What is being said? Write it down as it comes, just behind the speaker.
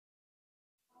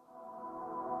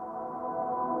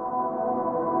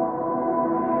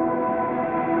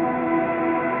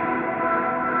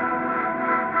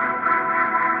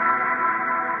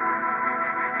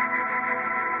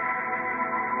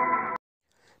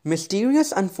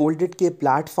مسٹیریس انفولڈڈ کے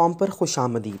plate form پر خوش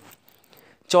آمدید۔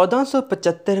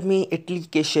 1475 میں اٹلی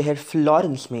کے شہر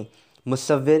فلورنس میں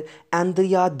مصور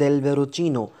اندریا دیل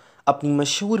ویروچینو اپنی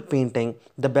مشہور painting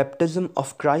the baptism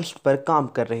of Christ پر کام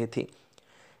کر رہے تھے۔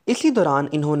 اسی دوران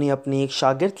انہوں نے اپنے ایک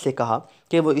شاگرد سے کہا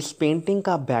کہ وہ اس پینٹنگ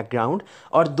کا بیک گراؤنڈ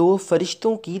اور 2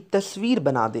 فرشتوں کی تصویر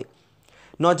بنا دے۔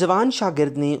 نوجوان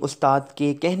شاگرد نے استاد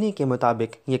کے کہنے کے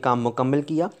مطابق یہ کام مکمل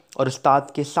کیا اور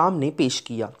استاد کے سامنے پیش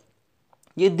کیا۔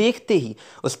 یہ دیکھتے ہی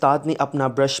استاد نے اپنا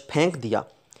برش پھینک دیا۔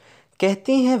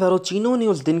 کہتے ہیں ویروچینو نے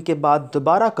اس دن کے بعد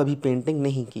دوبارہ کبھی پینٹنگ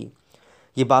نہیں کی۔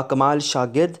 یہ باکمال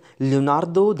شاگرد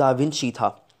لیوناردو دا ونچی تھا۔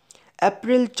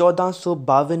 اپریل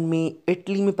 1452 میں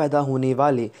اٹلی میں پیدا ہونے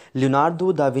والے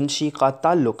لیوناردو دا ونچی کا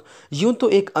تعلق یوں تو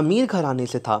ایک امیر گھرانے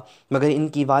سے تھا، مگر ان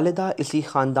کی والدہ اسی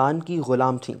خاندان کی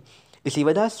غلام تھیں۔ اسی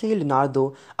وجہ سے لیوناردو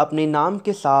اپنے نام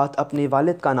کے ساتھ اپنے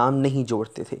والد کا نام نہیں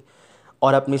جوڑتے تھے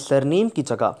اور اپنے سرنیم کی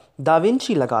جگہ دا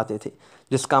ونچی لگاتے تھے،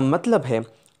 جس کا مطلب ہے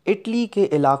اٹلی کے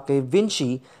علاقے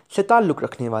ونچی سے تعلق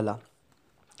رکھنے والا۔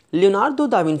 لیوناردو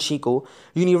دا ونچی کو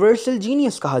یونیورسل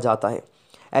جینیس کہا جاتا ہے۔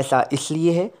 ایسا اس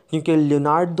لیے ہے کیونکہ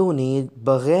لیوناردو نے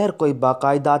بغیر کوئی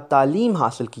باقاعدہ تعلیم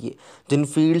حاصل کیے جن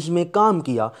فیلڈز میں کام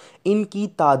کیا، ان کی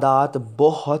تعداد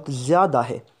بہت زیادہ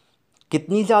ہے۔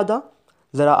 کتنی زیادہ؟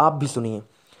 ذرا آپ بھی سنیے۔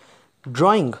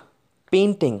 Drawing,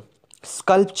 painting,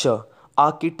 sculpture,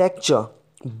 architecture,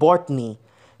 botany,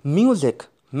 music,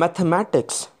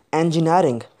 mathematics,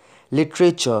 engineering,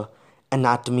 literature,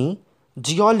 anatomy,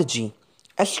 geology,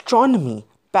 astronomy,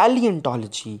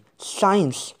 palaeontology,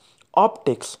 science,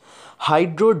 optics,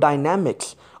 hydro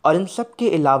dynamics اور ان سب کے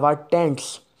علاوہ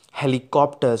ٹینٹس، ہیلی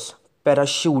کاپٹرز،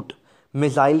 پیراشوٹ،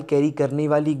 میزائل کیری کرنے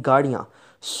والی گاڑیاں،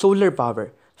 سولر پاور،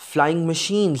 فلائنگ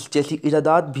مشینز جیسی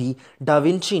ایجادات بھی ڈا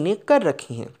ونچی نے کر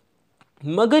رکھی ہیں،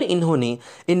 مگر انہوں نے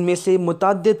ان میں سے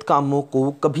متعدد کاموں کو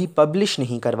کبھی پبلش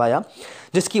نہیں کروایا،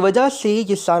 جس کی وجہ سے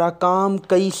یہ سارا کام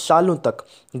کئی سالوں تک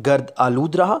گرد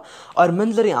آلود رہا اور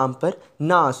منظر عام پر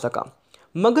نہ آ سکا۔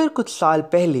 مگر کچھ سال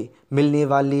پہلے ملنے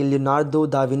والے لیوناردو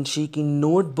دا ونچی کی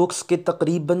نوٹ بکس کے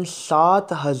تقریباً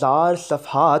 7000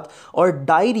 صفحات اور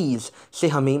ڈائریز سے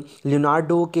ہمیں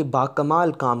لیوناردو کے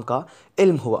باکمال کام کا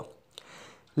علم ہوا۔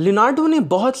 لیوناردو نے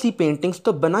بہت سی پینٹنگز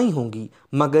تو بنائی ہوں گی،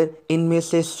 مگر ان میں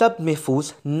سے سب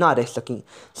محفوظ نہ رہ سکیں۔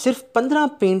 صرف 15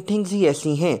 پینٹنگز ہی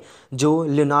ایسی ہیں جو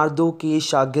لیوناردو کے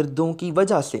شاگردوں کی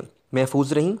وجہ سے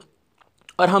محفوظ رہیں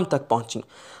اور ہم تک پہنچیں،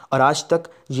 اور آج تک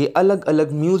یہ الگ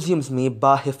الگ میوزیمز میں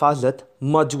باحفاظت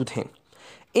موجود ہیں۔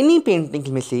 انہی پینٹنگز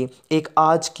میں سے ایک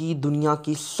آج کی دنیا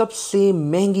کی سب سے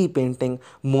مہنگی پینٹنگ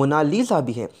مونا لیزا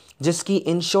بھی ہے، جس کی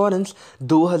انشورنس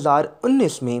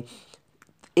 2019 میں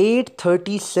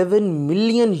 $837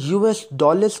 ملین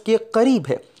کے قریب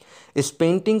ہے۔ اس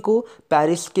پینٹنگ کو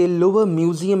پیرس کے لوور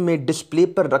میوزیم میں ڈسپلے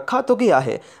پر رکھا تو گیا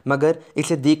ہے، مگر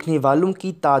اسے دیکھنے والوں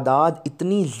کی تعداد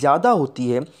اتنی زیادہ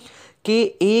ہوتی ہے کہ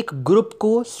ایک گروپ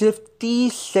کو صرف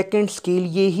 30 سیکنڈز کے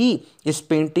لیے ہی اس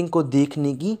پینٹنگ کو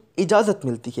دیکھنے کی اجازت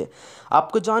ملتی ہے۔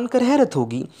 آپ کو جان کر حیرت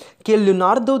ہوگی کہ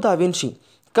لیوناردو دا ونچی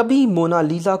کبھی مونا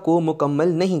لیزا کو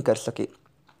مکمل نہیں کر سکے۔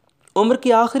 عمر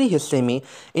کے آخری حصے میں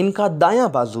ان کا دایاں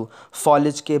بازو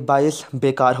فالج کے باعث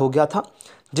بیکار ہو گیا تھا،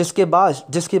 جس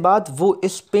کے بعد وہ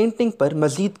اس پینٹنگ پر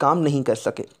مزید کام نہیں کر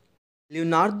سکے۔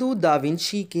 لیوناردو دا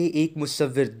ونچی کے ایک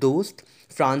مصور دوست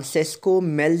فرانسیسکو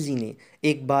میلزی نے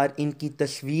ایک بار ان کی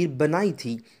تصویر بنائی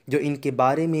تھی، جو ان کے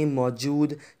بارے میں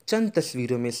موجود چند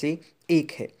تصویروں میں سے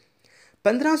ایک ہے۔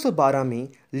 1512 میں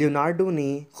لیوناردو نے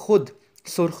خود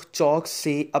سرخ چاک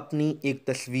سے اپنی ایک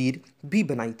تصویر بھی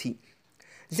بنائی تھی۔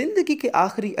 زندگی کے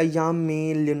آخری ایام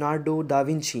میں لیوناردو دا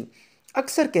ونچی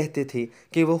اکثر کہتے تھے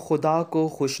کہ وہ خدا کو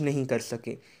خوش نہیں کر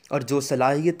سکے اور جو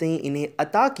صلاحیتیں انہیں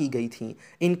عطا کی گئی تھیں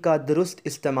ان کا درست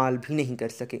استعمال بھی نہیں کر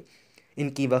سکے۔ ان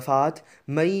کی وفات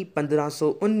مئی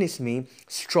 1519 میں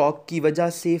اسٹروک کی وجہ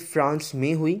سے فرانس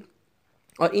میں ہوئی،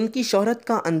 اور ان کی شہرت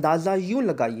کا اندازہ یوں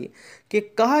لگائیے کہ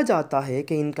کہا جاتا ہے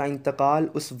کہ ان کا انتقال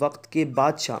اس وقت کے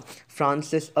بادشاہ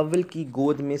فرانسس اول کی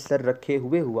گود میں سر رکھے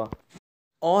ہوئے ہوا،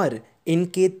 اور ان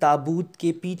کے تابوت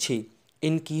کے پیچھے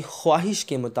ان کی خواہش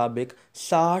کے مطابق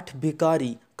 60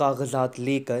 بھکاری کاغذات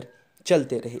لے کر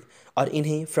چلتے رہے اور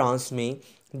انہیں فرانس میں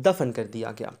دفن کر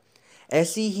دیا گیا۔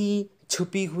 ایسی ہی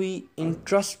چھپی ہوئی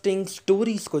انٹرسٹنگ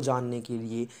سٹوریز کو جاننے کے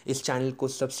لیے اس چینل کو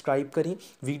سبسکرائب کریں،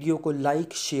 ویڈیو کو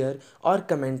لائک، شیئر اور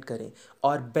کمنٹ کریں،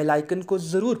 اور بیل آئیکن کو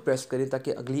ضرور پریس کریں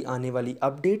تاکہ اگلی آنے والی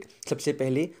اپڈیٹ سب سے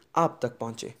پہلے آپ تک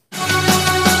پہنچے۔